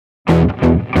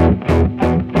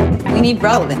We need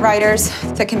relevant writers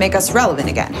that can make us relevant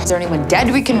again. Is there anyone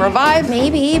dead we can revive?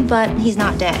 Maybe, but he's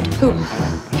not dead. Who?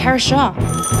 Ferres Shaw.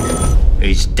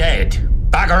 He's dead.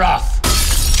 Bugger off.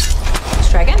 Let's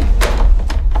try again.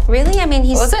 Really? I mean,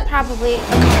 he's What was it? probably...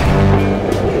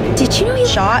 Did you know he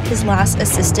shot his last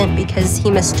assistant because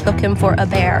he mistook him for a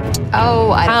bear?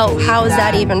 Oh, I don't believe How is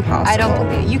that even possible? I don't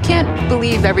believe. You can't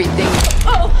believe everything.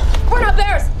 Oh, we're not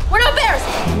bears! We're not bears!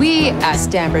 We at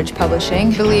Stanbridge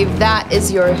Publishing believe that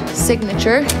is your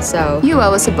signature, so you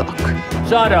owe us a book.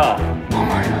 Shut up.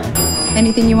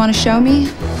 Anything you want to show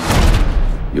me?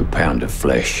 You pound of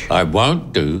flesh. I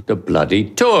won't do the bloody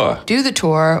tour. Do the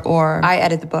tour, or I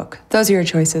edit the book. Those are your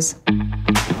choices.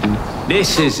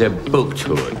 This is a book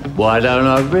tour. Why don't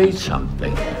I read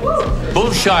something?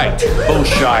 Bullshit.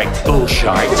 Bullshit.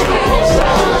 Bullshit.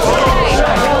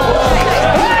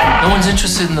 No one's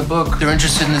interested in the book. They're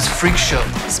interested in this freak show.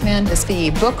 This man is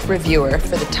the book reviewer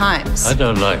for the Times. I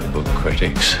don't like book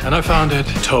critics. And I found it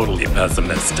totally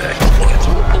pessimistic.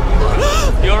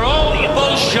 You're all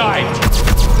bullshit.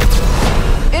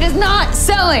 It is not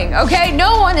selling, okay?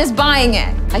 No one is buying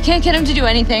it. I can't get him to do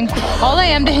anything. All I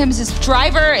am to him is his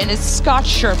driver and his Scotch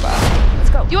Sherpa.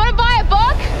 Let's go. You want to buy a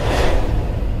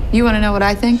book? You want to know what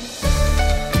I think?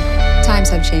 Times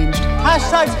have changed.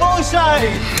 Hashtag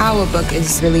bullshit! How a book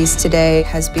is released today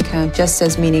has become just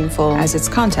as meaningful as its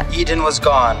content. Eden was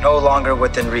gone, no longer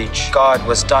within reach. God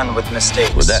was done with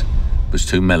mistakes. Well, that was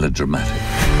too melodramatic.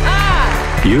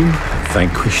 You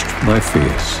vanquished my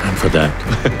fears, and for that,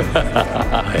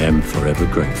 I am forever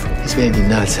grateful. He's made me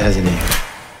nuts, hasn't he?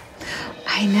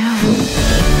 I know.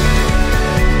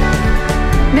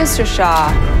 Mr.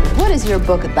 Shaw, what is your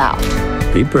book about?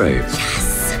 Be brave.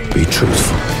 Yes. Be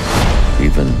truthful.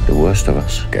 Even the worst of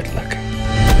us get lucky.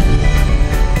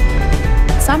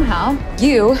 Somehow,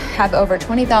 you have over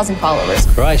 20,000 followers.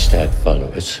 Christ had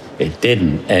followers. It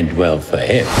didn't end well for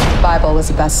him. The Bible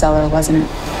was a bestseller, wasn't it?